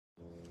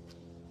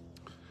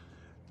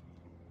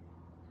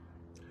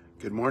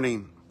Good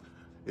morning.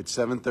 It's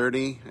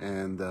 7:30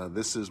 and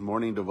this is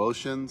Morning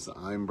Devotions.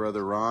 I'm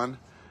Brother Ron.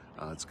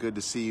 It's good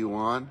to see you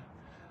on.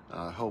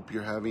 Hope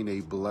you're having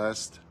a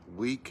blessed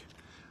week.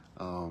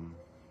 I'm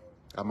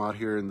out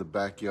here in the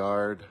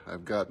backyard.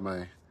 I've got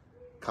my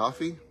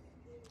coffee,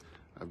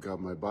 I've got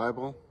my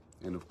Bible,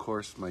 and of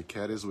course my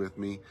cat is with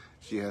me.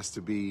 She has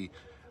to be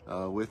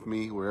with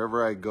me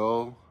wherever I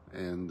go,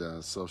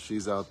 and so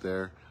she's out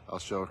there. I'll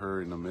show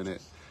her in a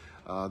minute.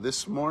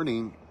 This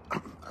morning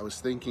I was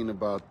thinking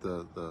about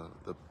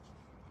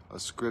a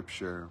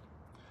scripture,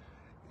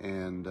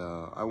 and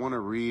I want to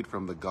read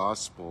from the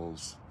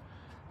Gospels.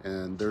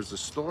 And there's a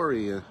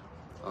story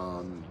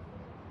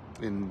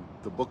in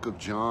the book of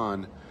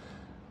John,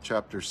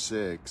 chapter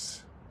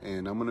 6,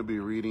 and I'm going to be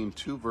reading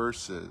two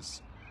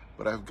verses,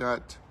 but I've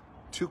got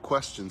two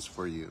questions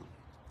for you.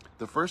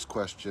 The first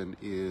question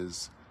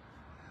is,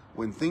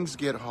 when things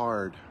get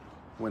hard,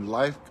 when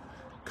life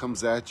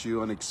comes at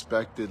you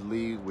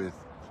unexpectedly with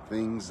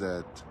things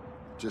that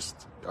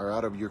just are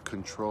out of your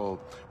control,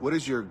 what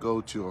is your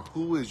go-to, or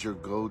who is your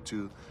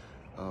go-to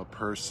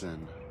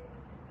person?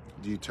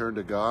 Do you turn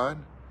to God?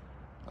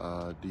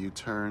 Do you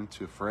turn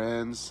to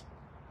friends?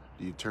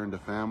 Do you turn to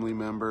family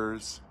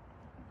members?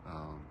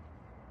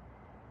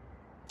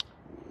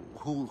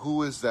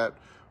 Who is that?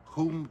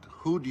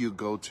 Who do you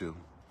go to?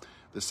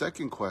 The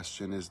second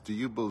question is, do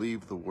you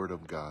believe the Word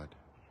of God?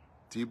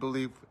 Do you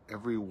believe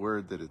every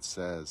word that it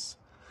says?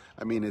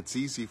 I mean, it's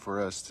easy for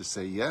us to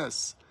say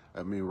yes.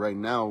 I mean, right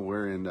now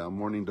we're in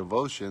morning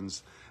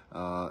devotions,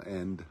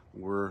 and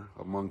we're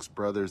amongst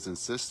brothers and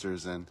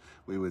sisters, and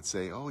we would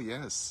say, oh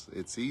yes,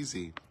 it's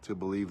easy to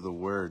believe the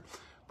Word.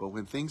 But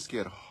when things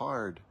get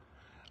hard,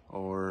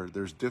 or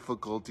there's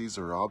difficulties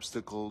or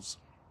obstacles,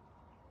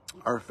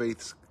 our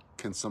faith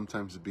can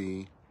sometimes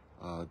be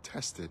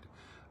tested.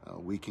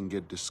 We can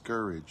get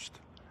discouraged,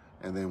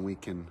 and then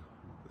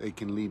it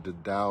can lead to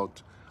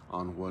doubt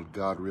on what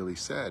God really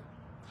said.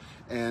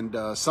 And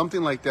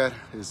something like that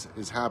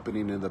is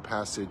happening in the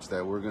passage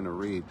that we're going to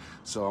read.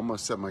 So I'm going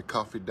to set my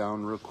coffee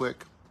down real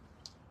quick.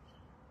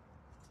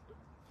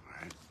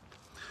 All right.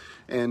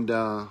 And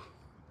I'm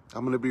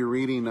going to be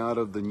reading out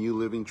of the New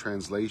Living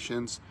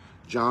Translations,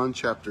 John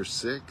chapter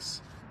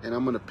 6. And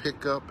I'm going to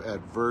pick up at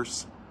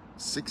verse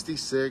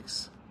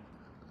 66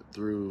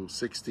 through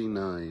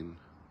 69.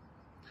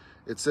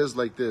 It says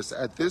like this: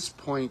 At this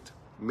point,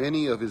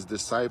 many of his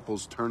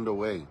disciples turned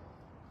away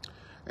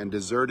and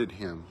deserted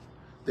him.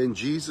 Then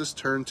Jesus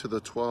turned to the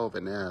 12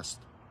 and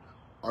asked,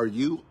 "Are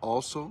you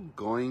also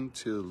going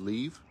to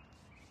leave?"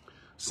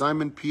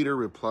 Simon Peter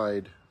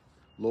replied,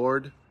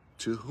 "Lord,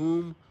 to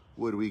whom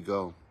would we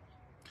go?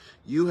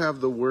 You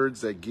have the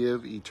words that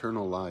give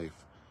eternal life.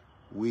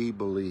 We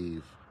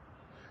believe,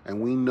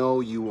 and we know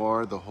you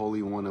are the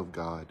Holy One of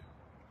God."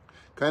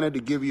 Kind of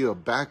to give you a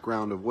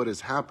background of what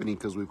is happening,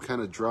 because we've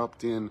kind of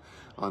dropped in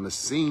on a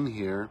scene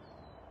here.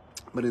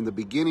 But in the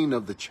beginning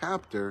of the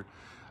chapter,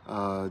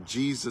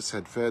 Jesus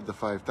had fed the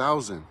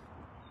 5,000.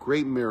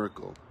 Great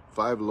miracle.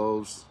 5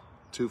 loaves,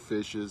 2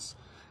 fishes,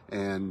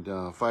 and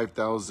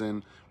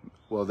 5,000.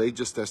 Well, they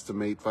just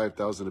estimate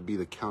 5,000 to be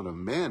the count of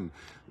men.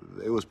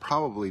 It was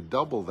probably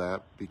double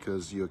that,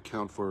 because you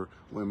account for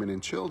women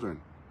and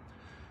children.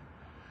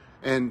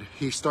 And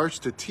he starts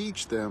to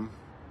teach them,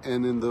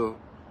 and in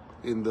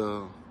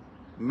the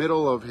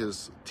middle of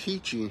his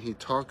teaching, he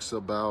talks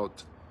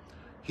about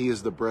he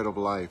is the bread of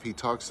life. He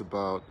talks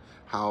about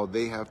how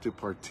they have to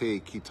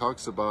partake. He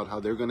talks about how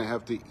they're going to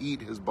have to eat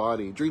his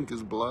body, drink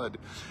his blood.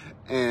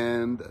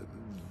 And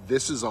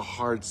this is a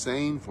hard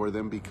saying for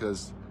them,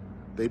 because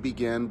they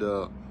began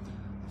to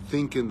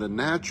think in the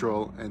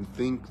natural and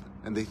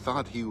they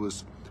thought he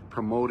was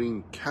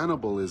promoting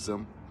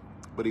cannibalism,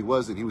 but he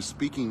wasn't. He was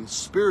speaking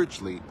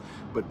spiritually,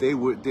 but they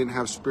didn't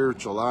have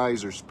spiritual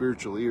eyes or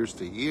spiritual ears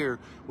to hear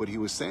what he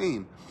was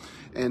saying.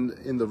 And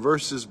in the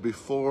verses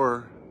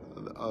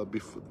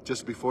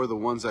just before the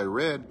ones I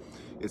read,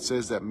 it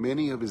says that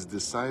many of his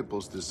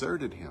disciples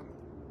deserted him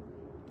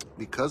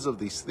because of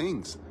these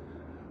things.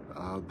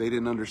 They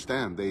didn't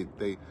understand.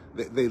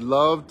 They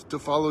loved to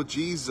follow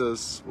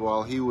Jesus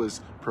while he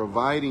was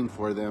providing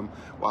for them,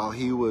 while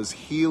he was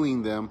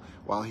healing them,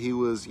 while he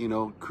was,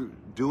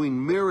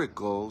 doing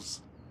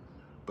miracles.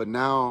 But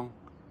now,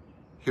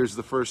 here's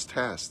the first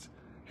test.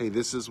 Hey,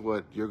 this is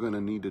what you're going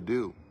to need to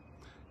do.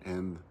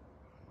 And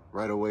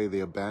right away they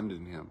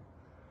abandoned him.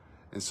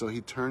 And so he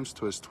turns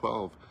to his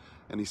 12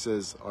 and he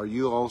says, "Are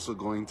you also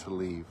going to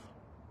leave?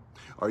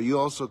 Are you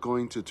also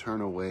going to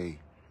turn away?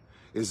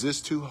 Is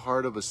this too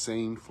hard of a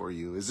saying for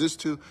you? Is this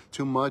too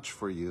much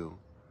for you?"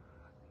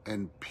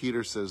 And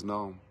Peter says,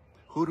 "No.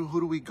 Who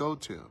do we go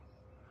to?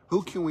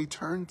 Who can we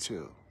turn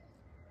to?"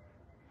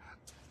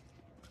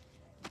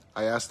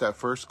 I asked that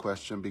first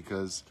question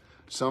because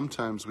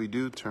sometimes we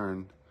do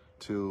turn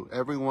to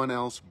everyone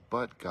else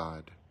but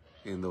God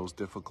in those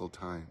difficult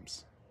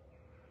times.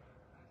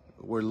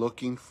 We're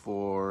looking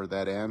for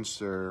that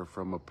answer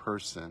from a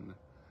person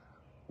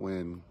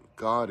when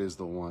God is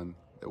the one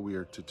that we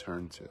are to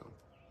turn to.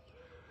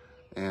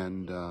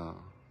 And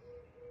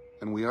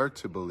we are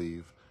to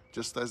believe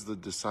just as the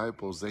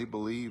disciples, they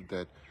believed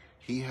that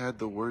he had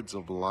the words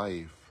of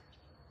life.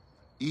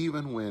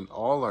 Even when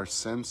all our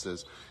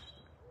senses,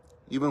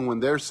 even when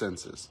their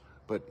senses,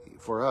 but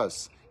for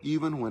us,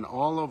 even when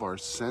all of our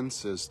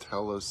senses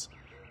tell us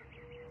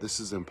this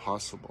is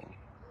impossible,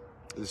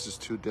 this is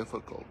too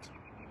difficult,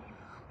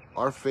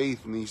 our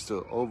faith needs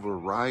to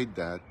override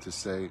that to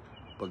say,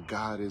 but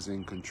God is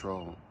in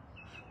control.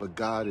 But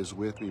God is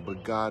with me.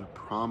 But God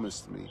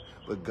promised me.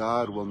 But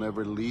God will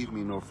never leave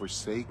me nor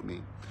forsake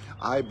me.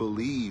 I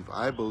believe,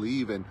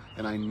 and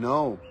I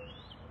know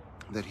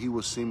that he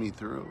will see me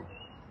through.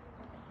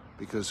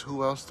 Because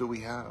who else do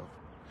we have?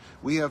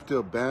 We have to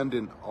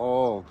abandon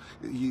all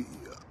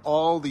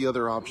the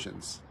other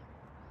options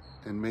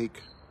and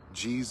make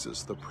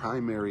Jesus the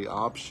primary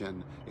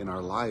option in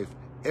our life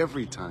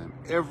every time,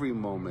 every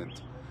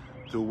moment,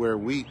 to where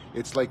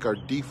it's like our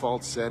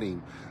default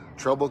setting.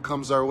 Trouble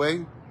comes our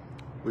way,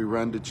 we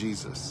run to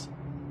Jesus.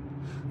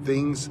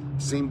 Things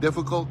seem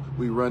difficult,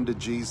 we run to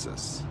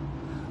Jesus.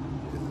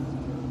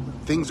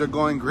 Things are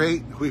going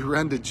great, we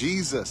run to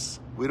Jesus.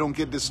 We don't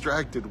get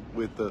distracted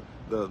with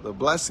the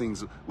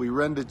blessings. We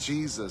run to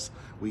Jesus.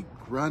 We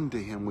run to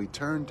him, we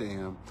turn to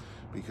him,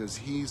 because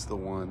he's the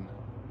one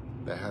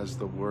that has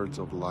the words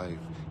of life.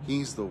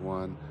 He's the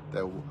one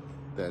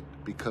that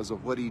because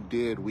of what he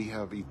did, we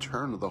have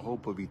the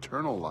hope of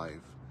eternal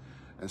life.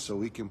 And so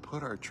we can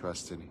put our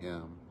trust in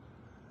him.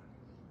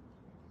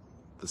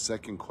 The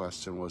second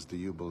question was, do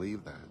you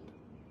believe that?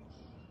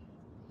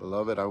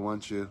 Beloved, I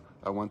want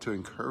to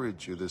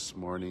encourage you this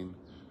morning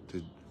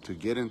to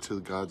get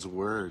into God's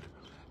word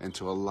and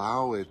to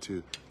allow it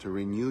to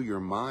renew your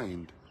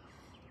mind,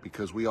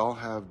 because we all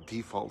have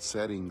default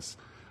settings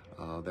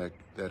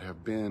that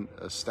have been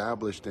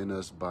established in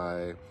us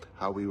by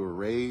how we were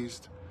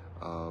raised,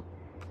 how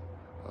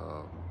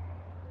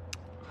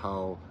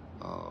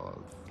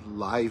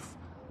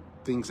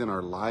things in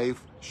our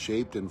life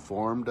shaped and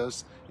formed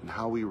us, and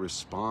how we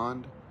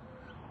respond.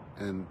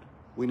 And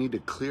we need to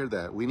clear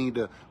that. We need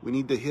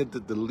to hit the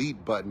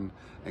delete button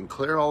and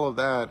clear all of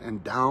that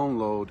and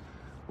download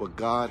what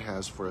God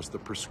has for us, the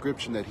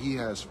prescription that he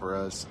has for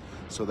us,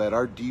 so that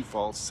our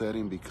default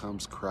setting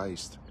becomes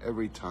Christ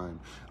every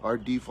time. Our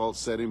default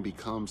setting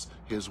becomes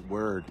his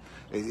word.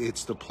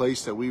 It's the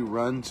place that we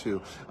run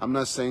to. I'm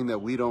not saying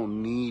that we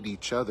don't need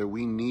each other.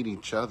 We need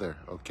each other,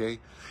 okay?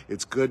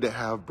 It's good to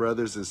have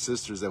brothers and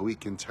sisters that we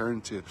can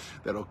turn to,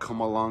 that'll come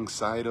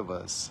alongside of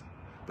us.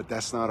 But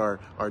that's not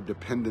our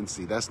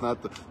dependency. That's not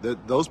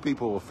those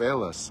people will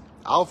fail us.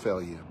 I'll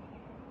fail you.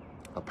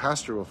 A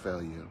pastor will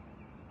fail you.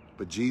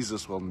 But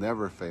Jesus will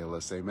never fail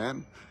us.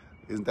 Amen?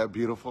 Isn't that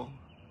beautiful?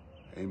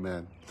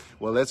 Amen.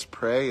 Well, let's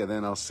pray, and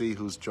then I'll see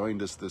who's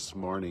joined us this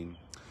morning.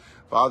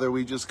 Father,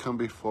 we just come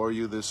before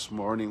you this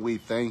morning. We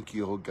thank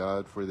you, oh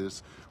God, for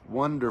this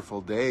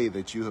wonderful day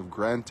that you have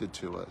granted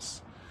to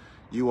us.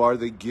 You are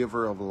the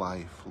giver of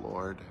life,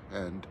 Lord,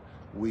 and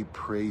we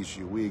praise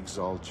you. We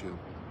exalt you.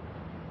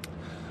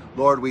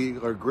 Lord, we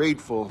are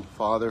grateful,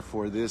 Father,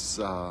 for this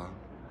event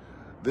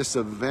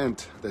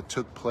that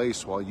took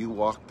place while you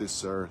walked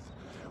this earth.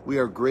 We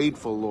are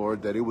grateful,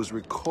 Lord, that it was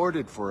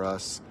recorded for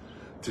us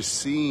to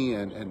see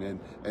and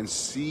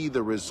see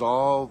the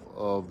resolve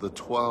of the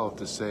 12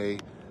 to say,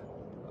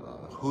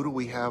 who do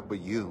we have but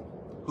you?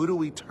 Who do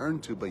we turn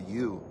to but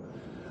you?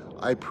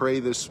 I pray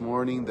this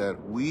morning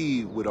that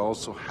we would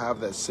also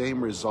have that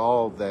same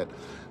resolve, that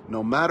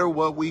no matter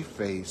what we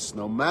face,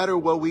 no matter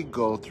what we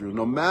go through,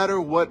 no matter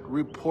what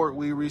report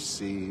we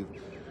receive,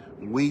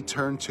 we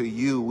turn to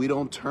you. We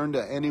don't turn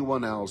to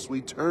anyone else.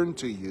 We turn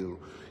to you.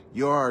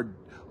 You're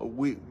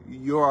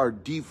our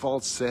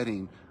default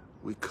setting.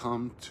 We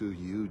come to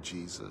you,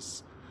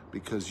 Jesus,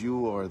 because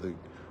you are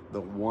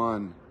the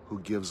one who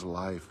gives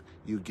life.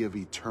 You give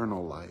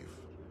eternal life.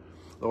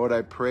 Lord,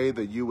 I pray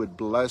that you would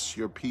bless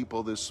your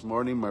people this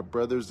morning, my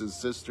brothers and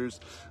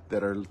sisters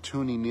that are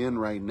tuning in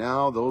right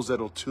now, those that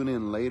will tune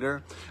in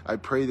later. I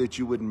pray that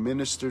you would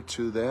minister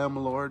to them,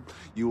 Lord.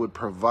 You would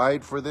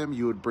provide for them.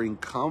 You would bring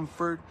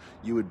comfort.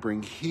 You would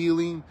bring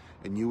healing,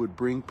 and you would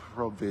bring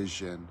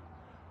provision.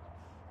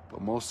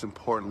 But most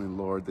importantly,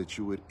 Lord, that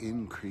you would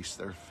increase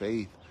their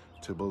faith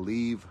to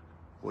believe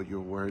what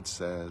your word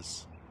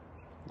says.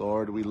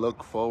 Lord, we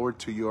look forward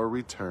to your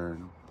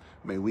return.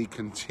 May we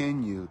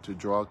continue to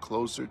draw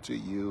closer to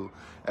you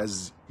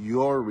as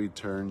your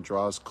return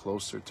draws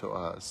closer to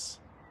us.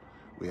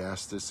 We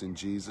ask this in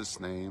Jesus'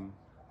 name.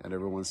 And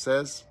everyone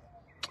says,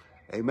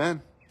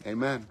 amen.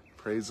 Amen.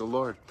 Praise the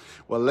Lord.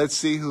 Well, let's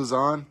see who's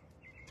on.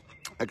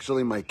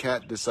 Actually, my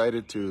cat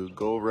decided to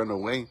go run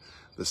away.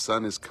 The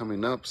sun is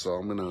coming up, so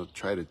I'm going to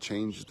try to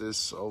change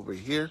this over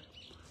here.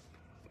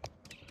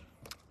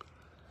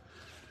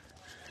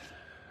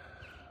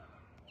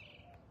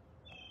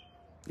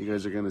 You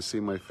guys are going to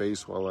see my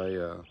face while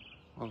well,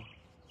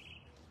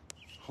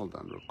 hold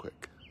on real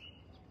quick.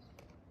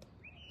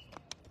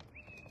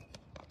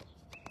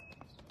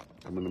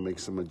 I'm going to make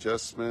some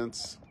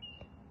adjustments.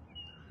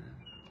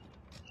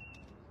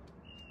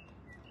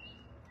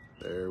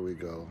 There we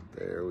go.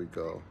 There we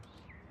go.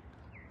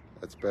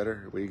 That's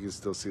better. We can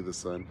still see the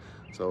sun.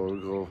 So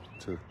we'll go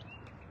to...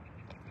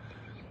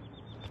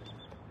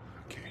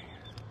 Okay.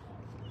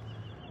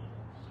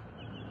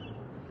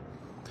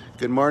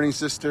 Good morning,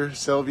 Sister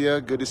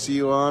Sylvia. Good to see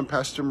you on.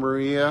 Pastor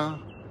Maria,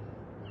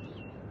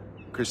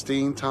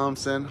 Christine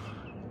Thompson,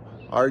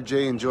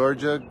 RJ in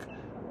Georgia.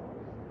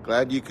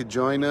 Glad you could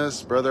join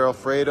us. Brother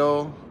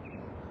Alfredo,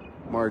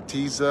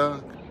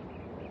 Martiza,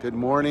 good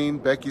morning.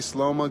 Becky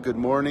Sloma, good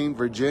morning.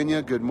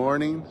 Virginia, good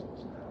morning.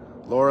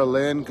 Laura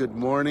Lynn, good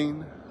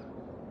morning.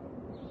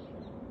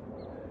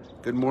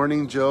 Good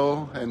morning,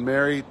 Joe and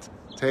Mary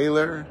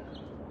Taylor.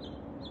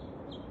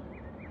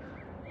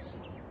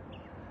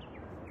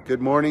 Good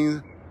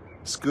morning,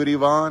 Scooty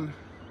Vaughn.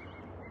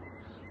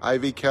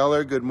 Ivy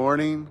Keller, good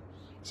morning.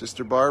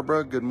 Sister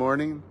Barbara, good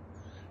morning.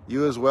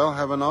 You as well.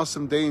 Have an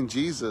awesome day in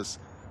Jesus.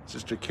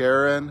 Sister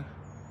Karen,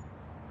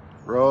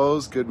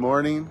 Rose, good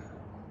morning.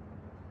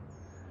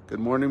 Good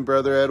morning,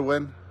 Brother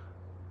Edwin.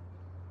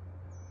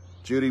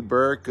 Judy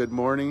Burke, good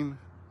morning.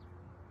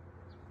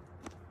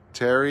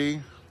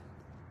 Terry.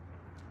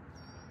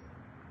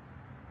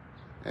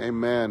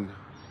 Amen.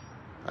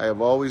 I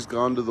have always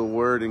gone to the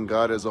Word and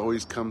God has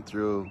always come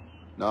through.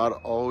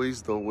 Not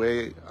always the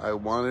way I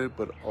wanted,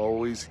 but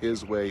always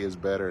His way is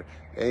better.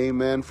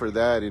 Amen for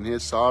that. In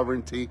His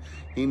sovereignty,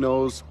 He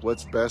knows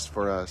what's best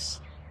for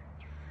us.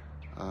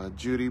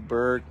 Judy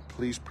Burke,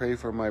 please pray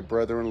for my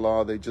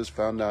brother-in-law. They just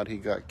found out he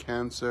got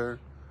cancer.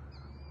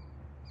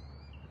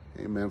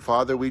 Amen.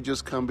 Father, we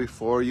just come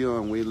before you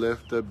and we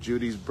lift up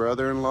Judy's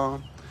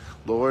brother-in-law.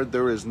 Lord,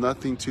 there is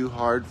nothing too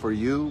hard for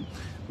you.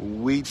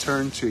 We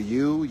turn to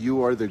you.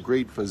 You are the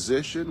great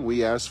physician.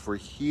 We ask for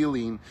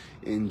healing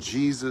in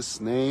Jesus'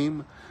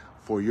 name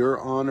for your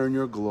honor and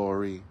your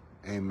glory.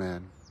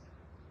 Amen.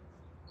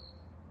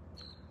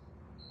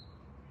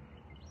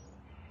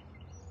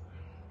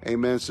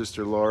 Amen,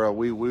 Sister Laura.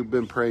 We've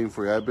been praying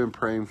for you. I've been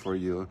praying for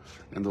you.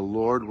 And the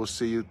Lord will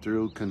see you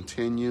through.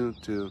 Continue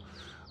to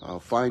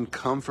find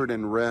comfort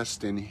and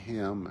rest in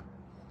Him.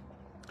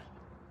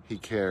 He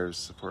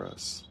cares for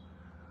us.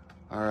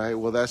 All right.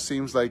 Well, that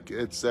seems like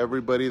it's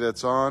everybody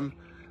that's on.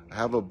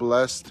 Have a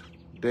blessed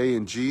day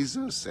in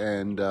Jesus.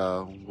 And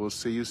we'll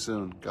see you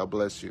soon. God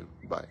bless you.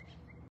 Bye.